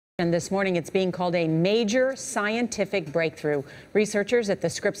And this morning, it's being called a major scientific breakthrough. Researchers at the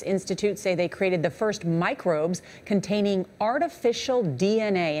Scripps Institute say they created the first microbes containing artificial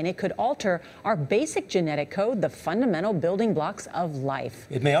DNA, and it could alter our basic genetic code, the fundamental building blocks of life.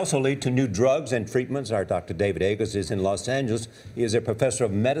 It may also lead to new drugs and treatments. Our Dr. David Agus is in Los Angeles. He is a professor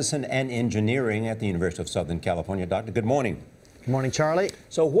of medicine and engineering at the University of Southern California. Doctor, good morning. Good morning, Charlie.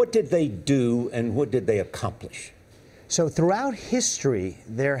 So what did they do and what did they accomplish? So throughout history,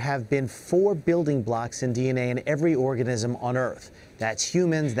 there have been 4 building blocks in DNA in every organism on Earth. That's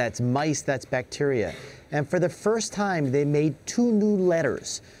humans, that's mice, that's bacteria. And for the first time, they made 2 new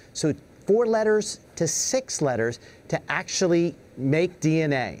letters. So 4 letters to 6 letters to actually make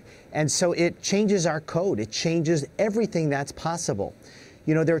DNA. And so it changes our code. It changes everything that's possible.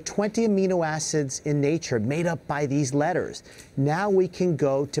 You know, there are 20 amino acids in nature made up by these letters. Now we can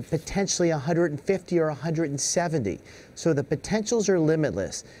go to potentially 150 or 170. So the potentials are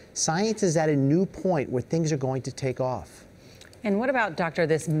limitless. Science is at a new point where things are going to take off. And what about, Doctor,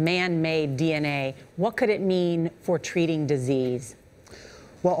 this man-made DNA? What could it mean for treating disease?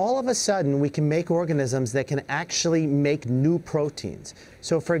 Well, all of a sudden, we can make organisms that can actually make new proteins.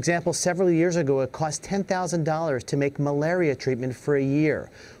 So, for example, several years ago, it cost $10,000 to make malaria treatment for a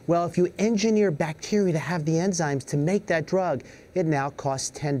year. Well, if you engineer bacteria to have the enzymes to make that drug, it now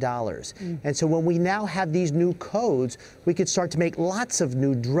costs $10. And so when we now have these new codes, we could start to make lots of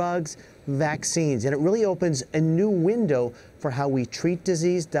new drugs, vaccines, and it really opens a new window for how we treat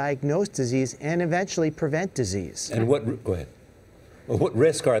disease, diagnose disease, and eventually prevent disease. And go ahead. Well, what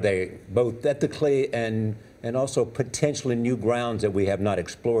risk are they, both ethically and also potentially new grounds that we have not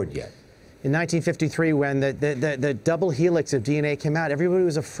explored yet? In 1953, when the double helix of DNA came out, everybody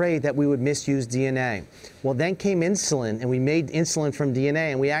was afraid that we would misuse DNA. Well, then came insulin, and we made insulin from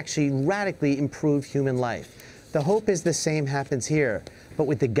DNA, and we actually radically improved human life. The hope is the same happens here. But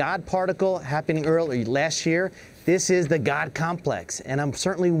with the God particle happening early last year, this is the God complex. And I'm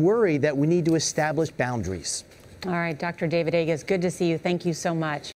certainly worried that we need to establish boundaries. All right, Dr. David Agus, good to see you. Thank you so much.